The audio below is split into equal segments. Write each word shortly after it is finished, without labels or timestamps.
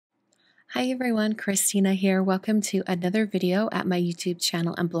Hi everyone, Christina here. Welcome to another video at my YouTube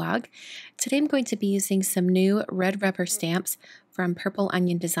channel and blog. Today I'm going to be using some new red rubber stamps from Purple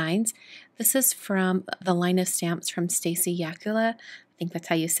Onion Designs. This is from the line of stamps from Stacey Yacula. I think that's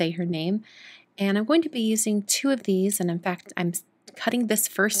how you say her name. And I'm going to be using two of these, and in fact I'm cutting this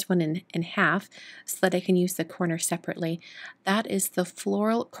first one in half so that I can use the corner separately. That is the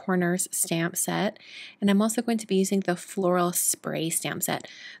Floral Corners stamp set, and I'm also going to be using the Floral Spray stamp set.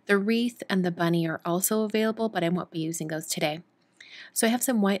 The Wreath and the Bunny are also available, but I won't be using those today. So I have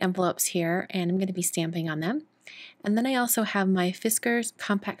some white envelopes here, and I'm going to be stamping on them. And then I also have my Fiskars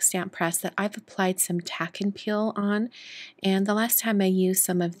compact stamp press that I've applied some Tack N Peel on. And the last time I used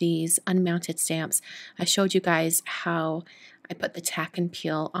some of these unmounted stamps, I showed you guys how I put the Tack N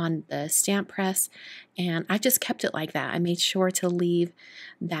Peel on the stamp press, and I just kept it like that. I made sure to leave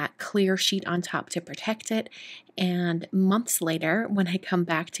that clear sheet on top to protect it, and months later, when I come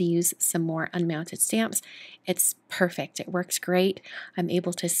back to use some more unmounted stamps, it's perfect. It works great. I'm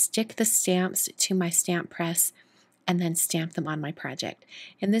able to stick the stamps to my stamp press and then stamp them on my project.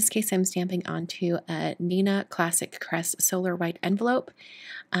 In this case, I'm stamping onto a Neenah Classic Crest Solar White envelope.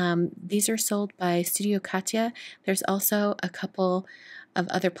 These are sold by Studio Katya. There's also a couple of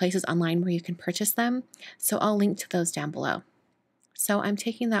other places online where you can purchase them, so I'll link to those down below. So I'm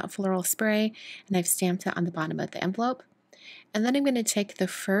taking that floral spray and I've stamped it on the bottom of the envelope. And then I'm going to take the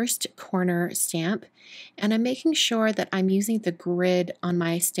first corner stamp, and I'm making sure that I'm using the grid on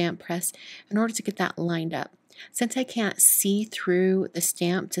my stamp press in order to get that lined up. Since I can't see through the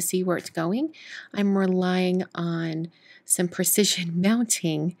stamp to see where it's going, I'm relying on some precision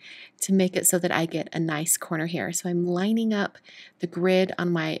mounting to make it so that I get a nice corner here. So I'm lining up the grid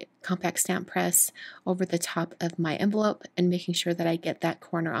on my compact stamp press over the top of my envelope and making sure that I get that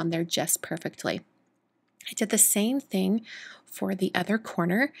corner on there just perfectly. I did the same thing for the other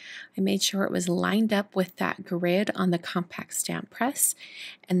corner. I made sure it was lined up with that grid on the compact stamp press,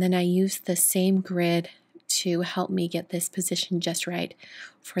 and then I used the same grid to help me get this position just right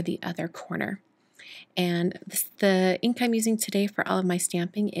for the other corner. And the ink I'm using today for all of my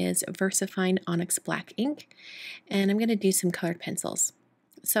stamping is Versafine Onyx Black ink, and I'm going to do some colored pencils.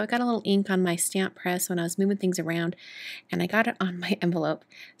 So I got a little ink on my stamp press when I was moving things around, and I got it on my envelope.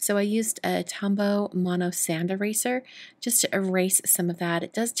 So I used a Tombow Mono Sand Eraser just to erase some of that.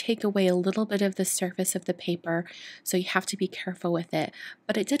 It does take away a little bit of the surface of the paper, so you have to be careful with it,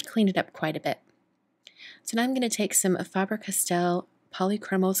 but it did clean it up quite a bit. So now I'm going to take some Faber-Castell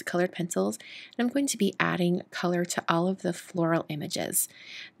Polychromos colored pencils, and I'm going to be adding color to all of the floral images.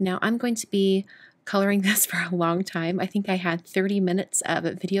 Now I'm going to be coloring this for a long time. I think I had 30 minutes of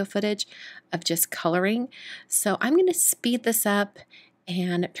video footage of just coloring. So I'm going to speed this up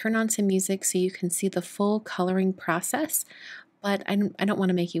and turn on some music so you can see the full coloring process, but I don't want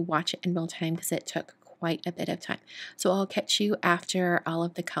to make you watch it in real time because it took quite a bit of time. So I'll catch you after all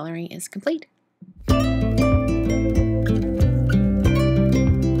of the coloring is complete.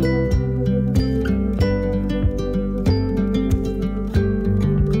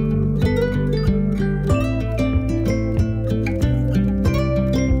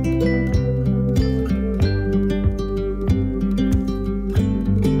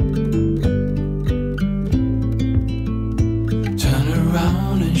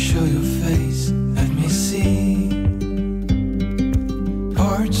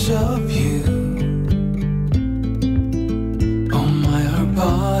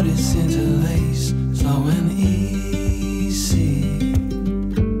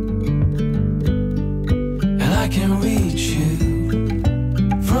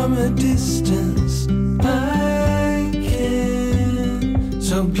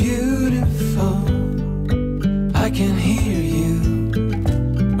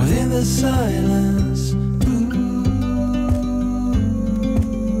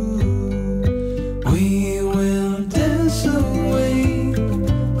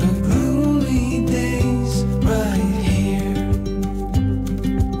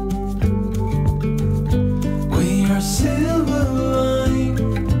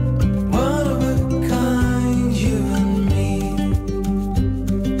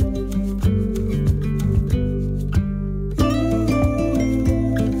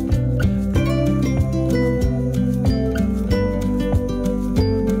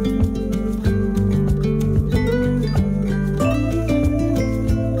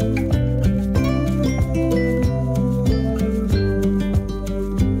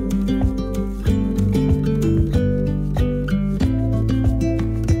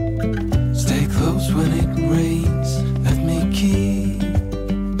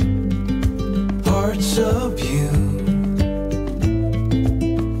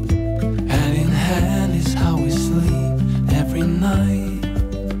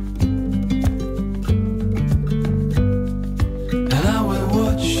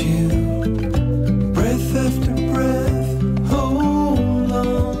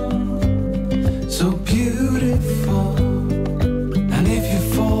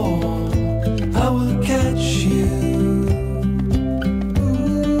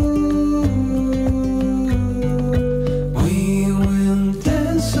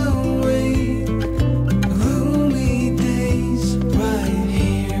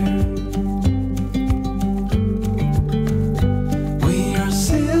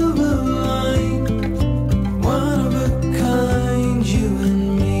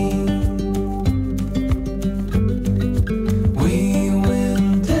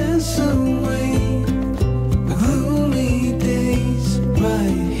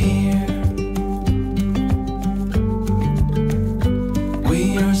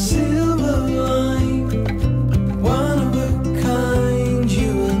 silver line, one of a kind,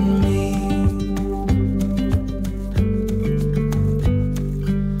 you and me.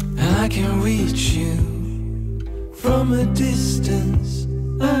 I can reach you from a distance,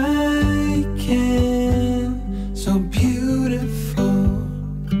 I can, so beautiful.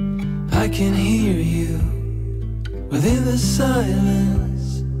 I can hear you within the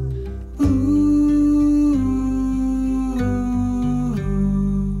silence. Ooh.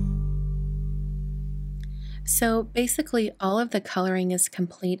 So basically all of the coloring is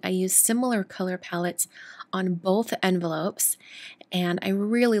complete. I used similar color palettes on both envelopes, and I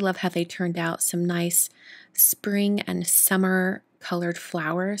really love how they turned out. Some nice spring and summer colored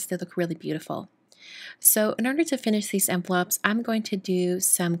flowers. They look really beautiful. So in order to finish these envelopes, I'm going to do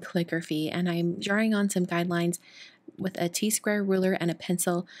some calligraphy, and I'm drawing on some guidelines with a T-square ruler and a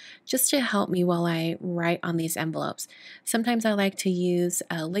pencil just to help me while I write on these envelopes. Sometimes I like to use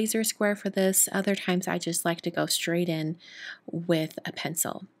a laser square for this. Other times I just like to go straight in with a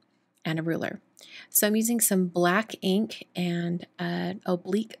pencil and a ruler. So I'm using some black ink and an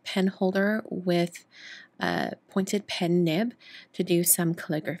oblique pen holder with a pointed pen nib to do some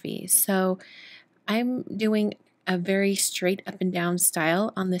calligraphy. So I'm doing a very straight up and down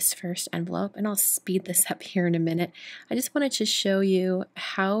style on this first envelope, and I'll speed this up here in a minute. I just wanted to show you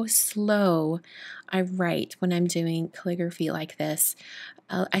how slow I write when I'm doing calligraphy like this.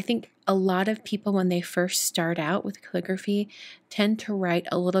 I think a lot of people, when they first start out with calligraphy, tend to write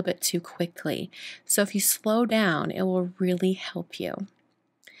a little bit too quickly. So if you slow down, it will really help you.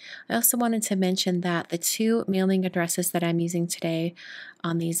 I also wanted to mention that the two mailing addresses that I'm using today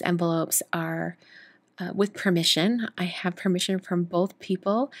on these envelopes are with permission. I have permission from both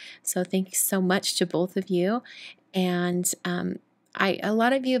people, so thank you so much to both of you. And a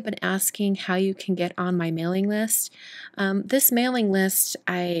lot of you have been asking how you can get on my mailing list. This mailing list,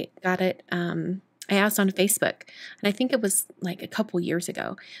 I got it, I asked on Facebook, and I think it was like a couple years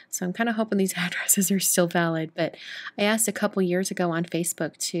ago. So I'm kind of hoping these addresses are still valid, but I asked a couple years ago on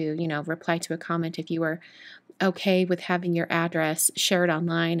Facebook to, reply to a comment if you were okay with having your address shared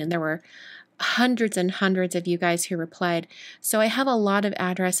online, and there were hundreds and hundreds of you guys who replied. So I have a lot of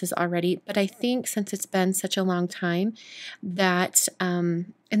addresses already, but I think since it's been such a long time that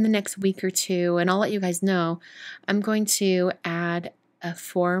in the next week or two, and I'll let you guys know, I'm going to add a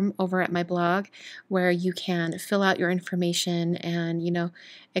form over at my blog where you can fill out your information and,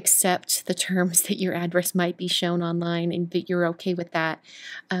 accept the terms that your address might be shown online and that you're okay with that.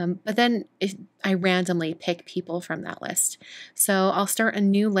 But then I randomly pick people from that list. So I'll start a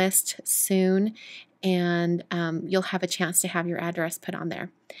new list soon, and you'll have a chance to have your address put on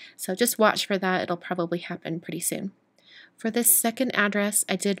there. So just watch for that. It'll probably happen pretty soon. For this second address,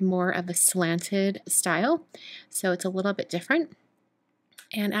 I did more of a slanted style, so it's a little bit different.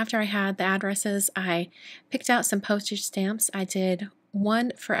 And after I had the addresses, I picked out some postage stamps. I did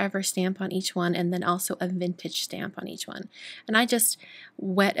one forever stamp on each one, and then also a vintage stamp on each one. And I just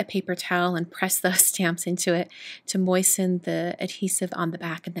wet a paper towel and press those stamps into it to moisten the adhesive on the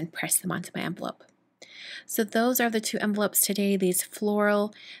back, and then press them onto my envelope. So those are the two envelopes today, these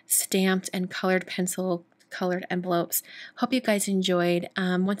floral stamped and colored pencil colored envelopes. Hope you guys enjoyed.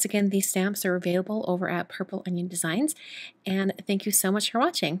 Once again, these stamps are available over at Purple Onion Designs, and thank you so much for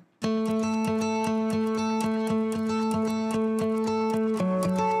watching.